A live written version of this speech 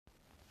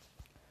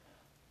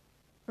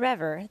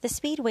Revver, the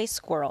Speedway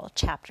Squirrel,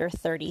 Chapter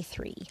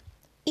 33.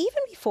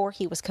 Even before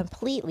he was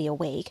completely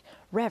awake,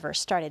 Revver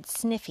started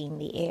sniffing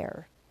the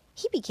air.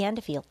 He began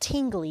to feel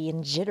tingly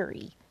and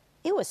jittery.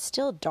 It was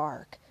still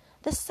dark.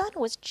 The sun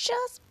was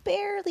just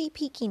barely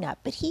peeking up,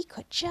 but he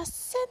could just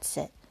sense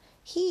it.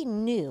 He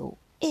knew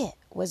it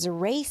was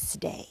race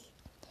day.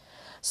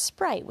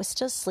 Sprite was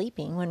still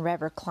sleeping when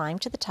Revver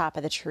climbed to the top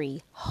of the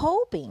tree,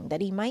 hoping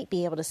that he might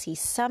be able to see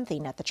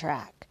something at the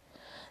track.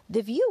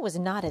 The view was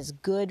not as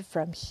good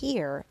from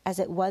here as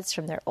it was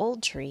from their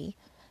old tree.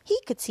 He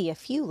could see a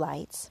few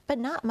lights, but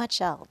not much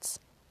else.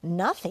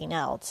 Nothing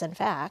else, in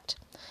fact.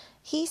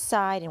 He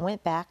sighed and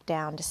went back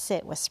down to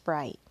sit with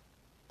Sprite.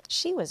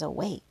 She was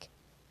awake.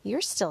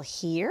 "You're still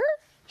here?"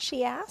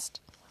 she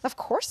asked. "Of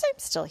course I'm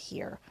still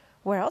here.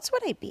 Where else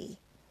would I be?"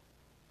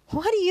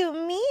 "What do you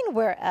mean,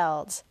 where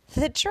else?"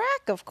 "The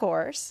track, of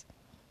course."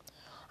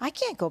 "I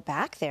can't go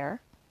back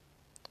there."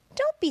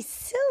 "Don't be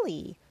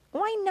silly.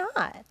 Why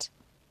not?"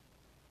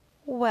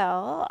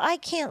 "Well, I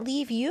can't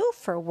leave you,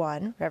 for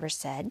one," Revver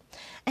said.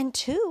 "And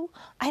two,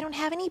 I don't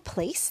have any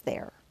place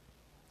there."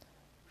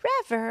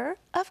 "Revver,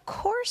 of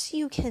course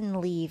you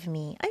can leave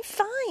me. I'm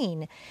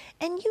fine.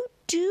 And you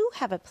do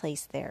have a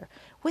place there,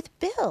 with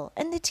Bill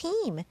and the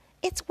team.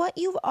 It's what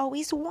you've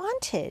always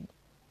wanted."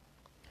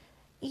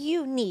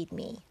 "You need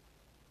me."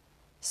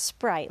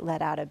 Sprite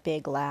let out a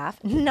big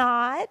laugh.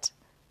 "Not,"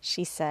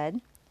 she said.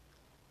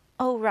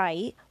 "Oh,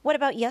 right. What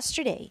about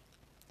yesterday?"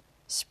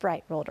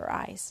 Sprite rolled her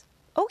eyes.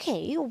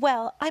 "Okay,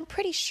 well, I'm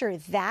pretty sure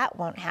that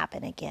won't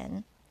happen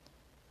again."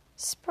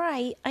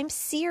 "Sprite, I'm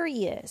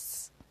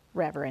serious,"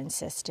 Revver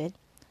insisted.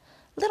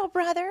 "Little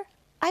brother,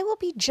 I will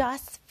be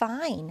just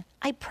fine.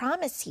 I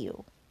promise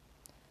you."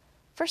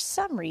 For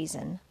some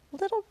reason,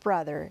 little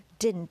brother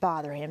didn't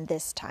bother him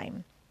this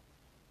time.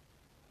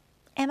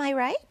 "Am I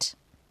right?"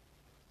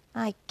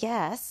 "I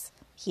guess,"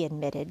 he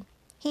admitted.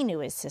 He knew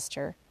his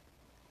sister.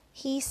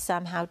 He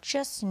somehow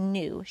just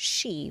knew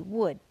she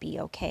would be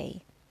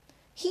okay.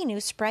 He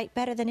knew Sprite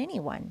better than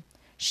anyone.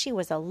 She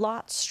was a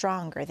lot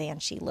stronger than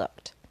she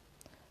looked.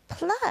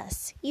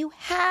 "Plus, you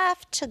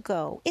have to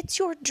go. It's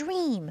your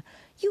dream.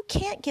 You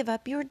can't give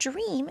up your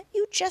dream.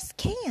 You just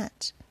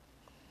can't."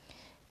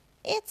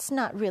 "It's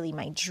not really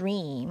my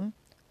dream."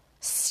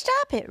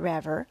 "Stop it,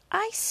 Revver.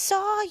 I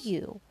saw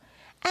you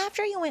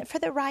after you went for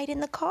the ride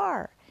in the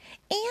car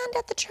and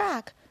at the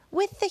track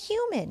with the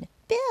human,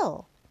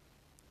 Bill."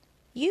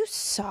 "You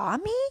saw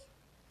me?"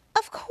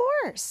 "Of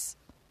course."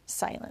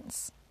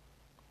 Silence.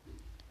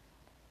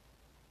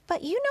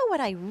 "But you know what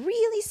I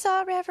really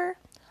saw, Revver?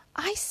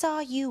 I saw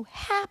you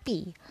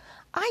happy.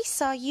 I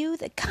saw you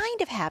the kind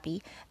of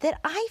happy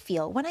that I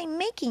feel when I'm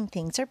making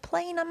things or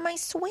playing on my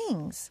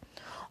swings,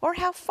 or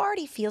how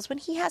Farty feels when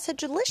he has a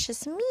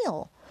delicious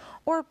meal,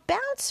 or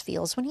Bounce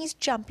feels when he's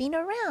jumping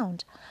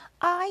around.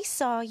 I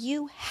saw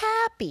you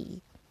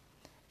happy.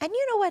 And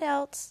you know what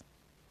else?"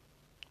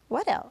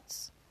 "What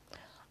else?"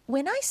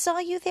 "When I saw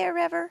you there,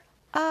 Revver,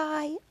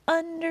 I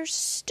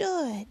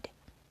understood."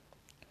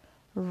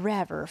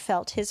 Revver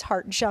felt his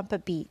heart jump a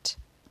beat.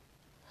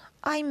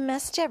 "I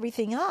messed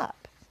everything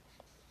up."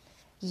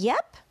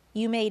 "Yep,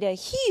 you made a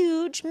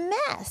huge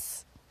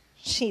mess."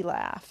 She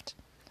laughed.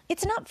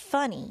 "It's not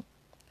funny."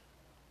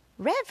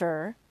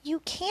 "Revver,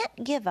 you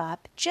can't give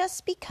up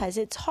just because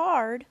it's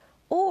hard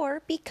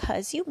or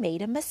because you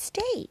made a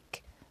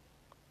mistake."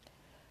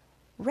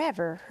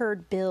 Revver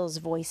heard Bill's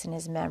voice in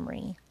his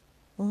memory.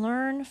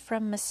 "Learn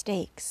from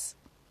mistakes.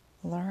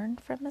 Learn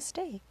from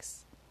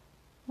mistakes.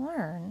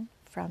 Learn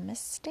from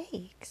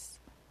mistakes."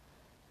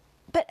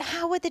 But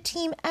how would the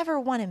team ever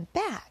want him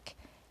back?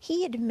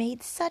 He had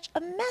made such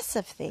a mess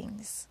of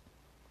things.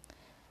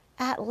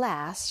 At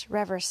last,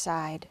 Revver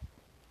sighed.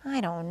 "I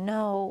don't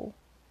know.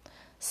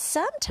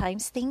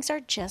 Sometimes things are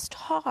just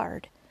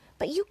hard,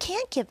 but you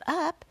can't give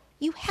up.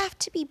 You have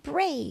to be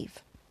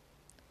brave."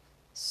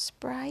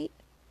 "Sprite,"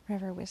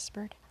 Revver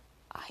whispered,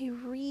 "I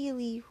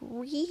really,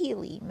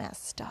 really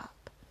messed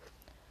up."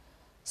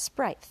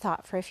 Sprite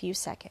thought for a few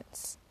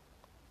seconds.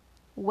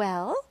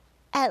 "Well,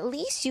 at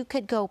least you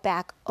could go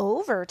back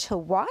over to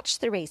watch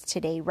the race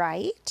today,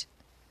 right?"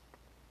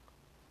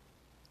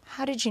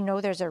 "How did you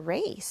know there's a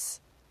race?"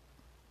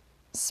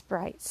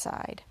 Sprite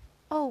sighed.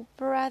 "Oh,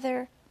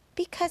 brother,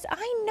 because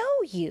I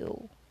know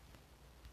you."